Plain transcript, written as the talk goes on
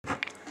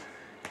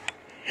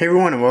Hey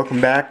everyone, and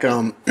welcome back.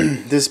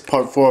 This is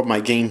part 4 of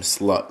my game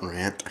slut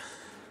rant.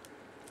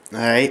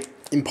 Alright,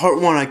 in part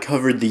 1 I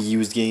covered the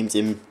used games,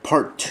 in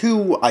part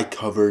 2 I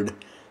covered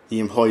the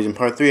employees, in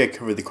part 3 I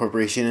covered the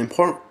corporation, and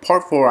part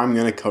 4 I'm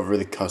going to cover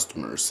the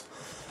customers.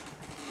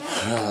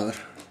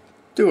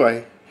 Do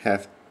I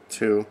have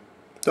to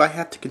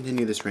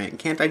continue this rant?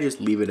 Can't I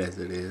just leave it as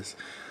it is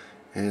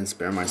and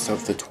spare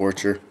myself the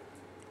torture?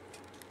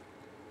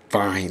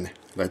 Fine,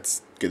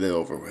 let's get it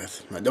over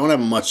with. I don't have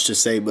much to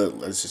say, but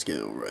let's just get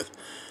it over with.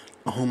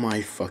 Oh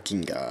my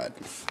fucking god.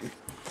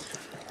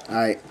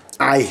 I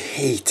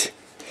hate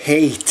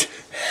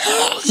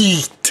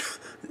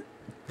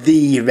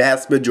the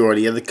vast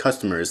majority of the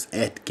customers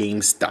at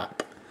Gamestop.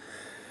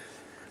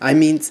 I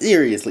mean,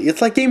 seriously,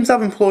 it's like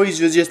Gamestop employees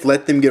just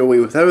let them get away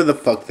with whatever the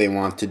fuck they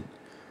want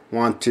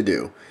to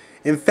do.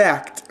 In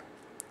fact,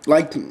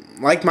 like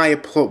my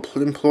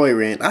employee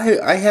rant,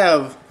 I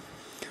have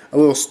a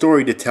little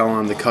story to tell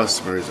on the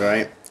customers,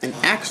 right? And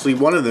actually,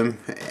 the one I'm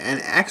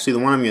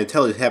going to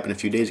tell just happened a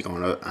few days ago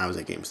when I was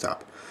at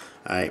GameStop.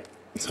 Alright,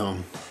 so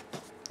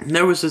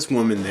there was this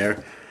woman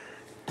there,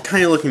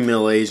 kind of looking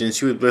middle-aged, and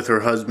she was with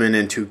her husband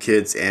and 2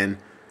 kids and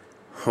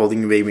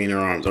holding a baby in her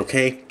arms,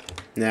 okay?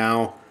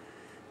 Now,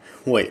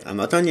 wait, I'm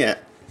not done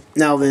yet.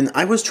 Now then,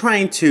 I was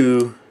trying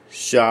to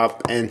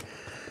shop, and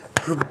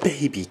her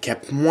baby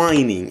kept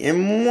whining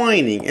and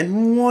whining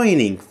and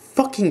whining,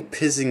 fucking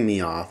pissing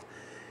me off.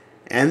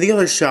 And the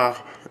other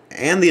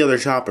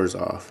shoppers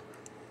off.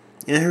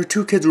 And her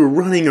 2 kids were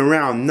running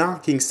around,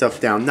 knocking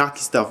stuff down,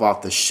 knocking stuff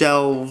off the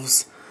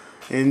shelves,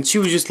 and she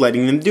was just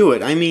letting them do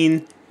it. I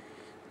mean,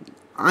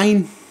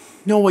 I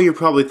know what you're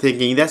probably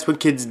thinking. That's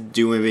what kids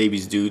do and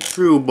babies do.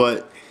 True,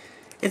 but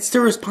it's their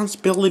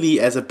responsibility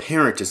as a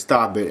parent to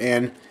stop it.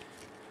 And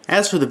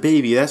as for the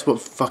baby, that's what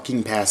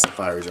fucking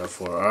pacifiers are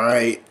for,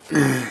 alright?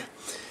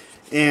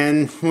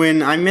 And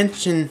when I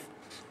mentioned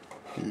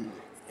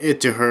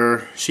it to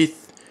her, she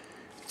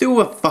threw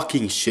a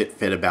fucking shit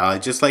fit about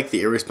it, just like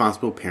the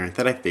irresponsible parent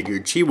that I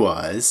figured she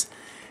was,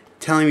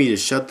 telling me to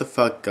shut the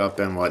fuck up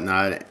and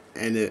whatnot,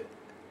 and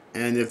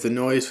if the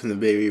noise from the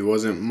baby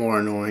wasn't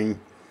more annoying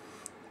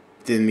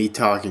than me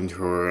talking to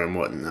her and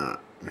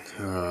whatnot.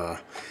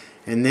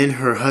 And then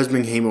her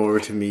husband came over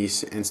to me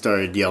and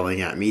started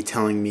yelling at me,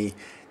 telling me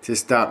to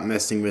stop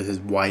messing with his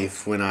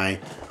wife when I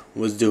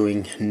was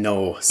doing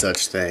no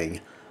such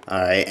thing.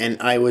 Alright,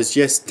 and I was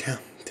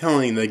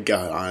telling the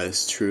God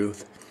honest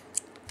truth.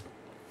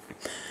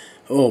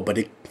 Oh,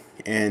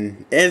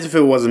 and as if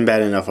it wasn't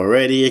bad enough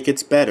already, it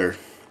gets better.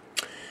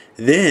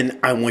 Then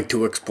I went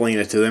to explain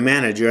it to the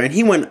manager, and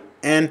he went,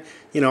 and,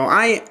 you know,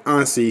 I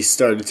honestly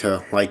started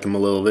to like him a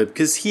little bit,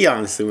 because he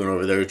honestly went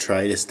over there to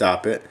try to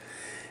stop it.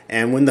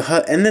 And then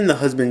the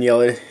husband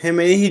yelled at him,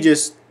 and he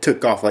just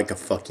took off like a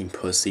fucking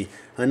pussy.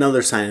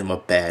 Another sign of a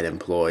bad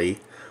employee.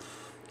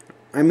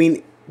 I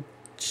mean,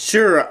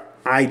 sure,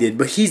 I did,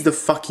 but he's the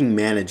fucking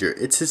manager.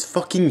 It's his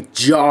fucking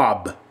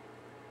job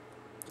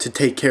to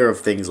take care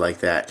of things like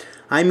that.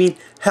 I mean,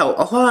 hell,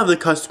 a lot of the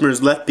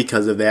customers left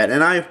because of that,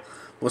 and I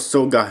was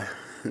so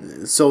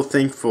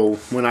thankful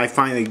when I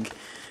finally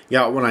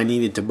got what I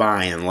needed to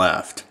buy and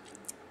left.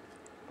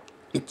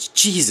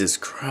 Jesus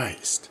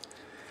Christ.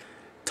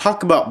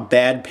 Talk about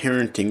bad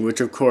parenting,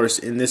 which of course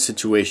in this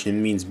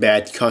situation means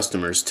bad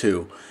customers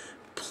too.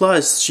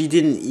 Plus, she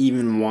didn't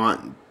even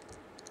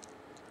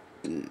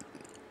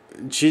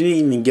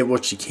get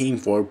what she came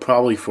for,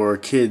 probably for her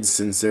kids,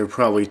 since they're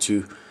probably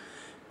too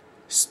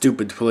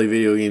stupid to play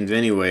video games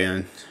anyway.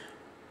 And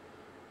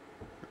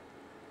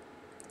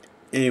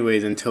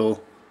anyways,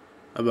 until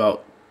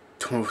about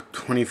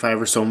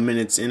 25 or so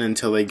minutes in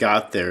until they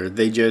got there,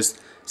 they just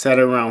sat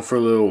around for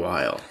a little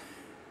while.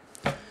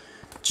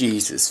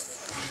 Jesus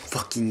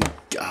fucking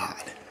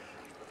God.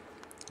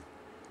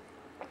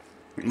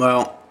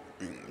 Well,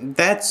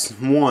 that's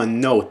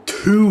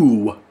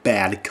 2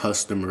 bad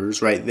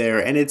customers right there,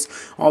 and it's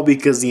all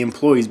because the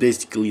employees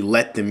basically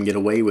let them get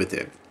away with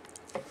it.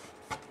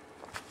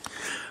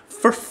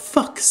 For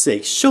fuck's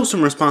sake, show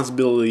some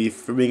responsibility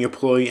for being an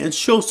employee, and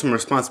show some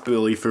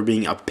responsibility for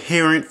being a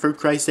parent, for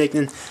Christ's sake.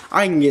 And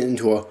I can get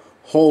into a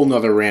whole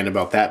nother rant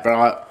about that,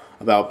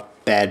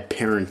 about bad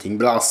parenting,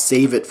 but I'll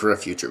save it for a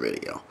future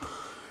video.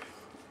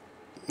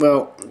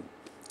 Well,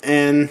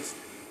 and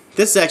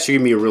this is actually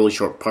going to be a really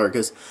short part,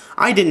 because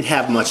I didn't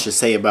have much to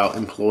say about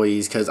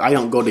employees, because I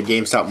don't go to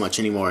GameStop much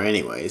anymore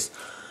anyways.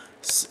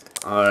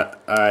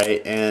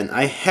 Alright, and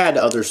I had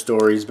other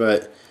stories,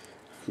 but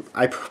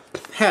I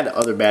had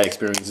other bad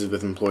experiences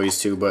with employees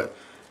too, but,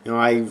 you know,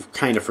 I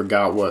kind of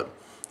forgot what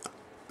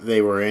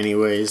they were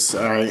anyways.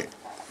 Alright.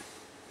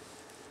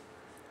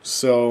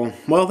 So,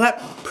 well,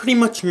 that pretty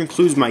much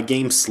concludes my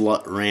game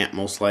slut rant,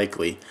 most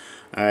likely.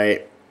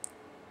 Alright.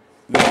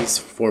 These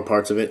 4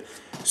 parts of it.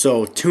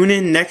 So, tune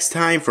in next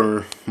time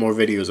for more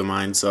videos of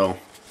mine, so,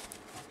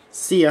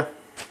 see ya.